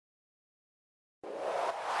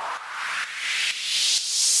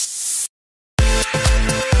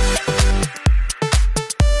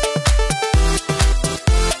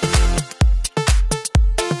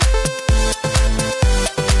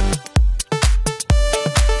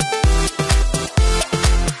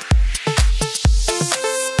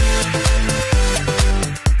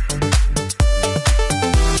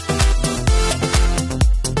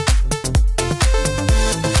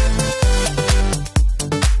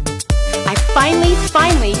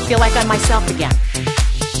finally feel like I'm myself again.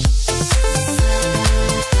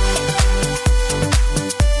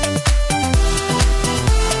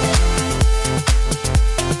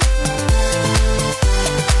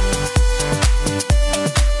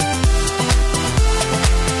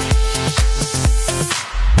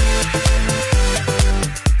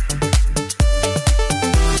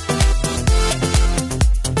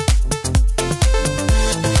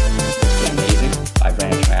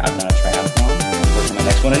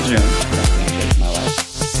 One in June. That's going to change my life.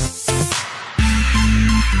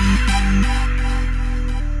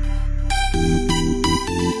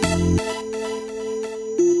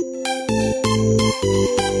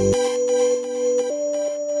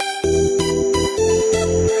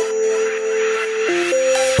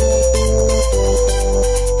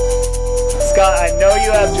 Scott, I know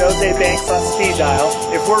you have Jose Banks on speed dial.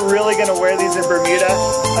 If we're really going to wear these in Bermuda,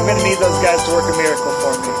 I'm going to need those guys to work a miracle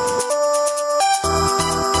for me.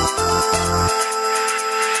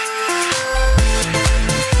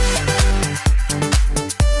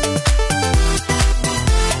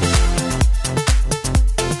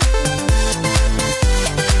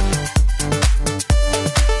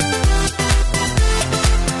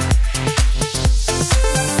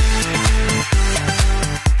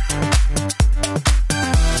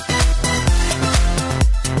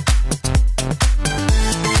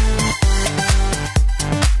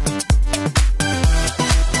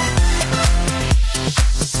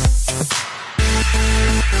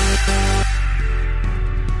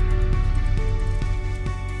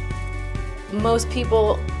 Most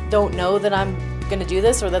people don't know that I'm going to do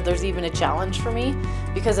this or that there's even a challenge for me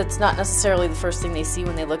because it's not necessarily the first thing they see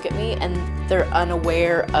when they look at me, and they're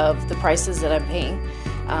unaware of the prices that I'm paying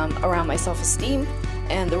around my self-esteem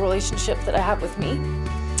and the relationship that I have with me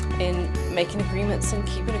in making agreements and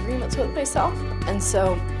keeping agreements with myself. And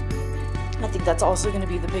so I think that's also going to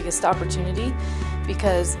be the biggest opportunity,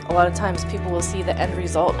 because a lot of times people will see the end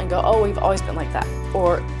result and go, oh, we've always been like that,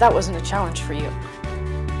 or that wasn't a challenge for you.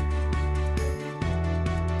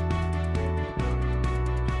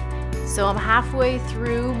 So I'm halfway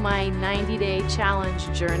through my 90-day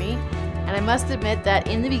challenge journey, and I must admit that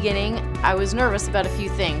in the beginning I was nervous about a few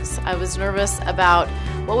things. I was nervous about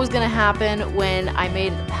what was going to happen when I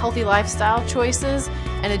made healthy lifestyle choices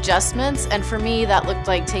and adjustments, and for me that looked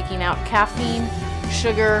like taking out caffeine,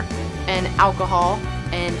 sugar, and alcohol,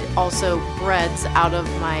 and also breads out of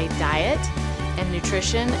my diet and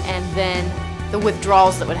nutrition, and then the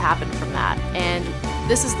withdrawals that would happen from that. And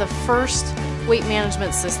this is the first weight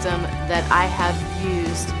management system that I have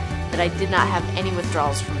used that I did not have any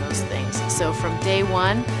withdrawals from those things. So from day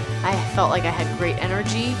one, I felt like I had great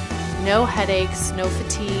energy, no headaches, no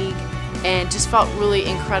fatigue, and just felt really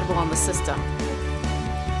incredible on the system.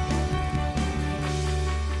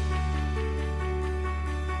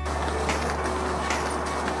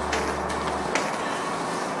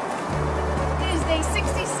 It is day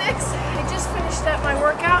 66. I just finished up my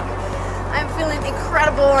workout. I'm feeling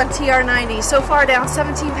incredible on TR90. So far down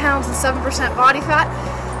 17 pounds and 7% body fat.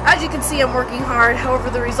 As you can see, I'm working hard. However,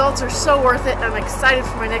 the results are so worth it, and I'm excited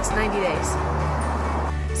for my next 90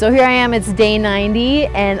 days. So here I am, it's day 90,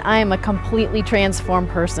 and I am a completely transformed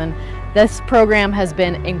person. This program has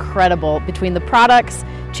been incredible. Between the products,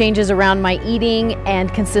 changes around my eating,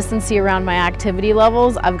 and consistency around my activity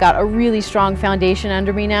levels, I've got a really strong foundation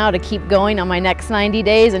under me now to keep going on my next 90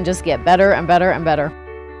 days and just get better and better and better.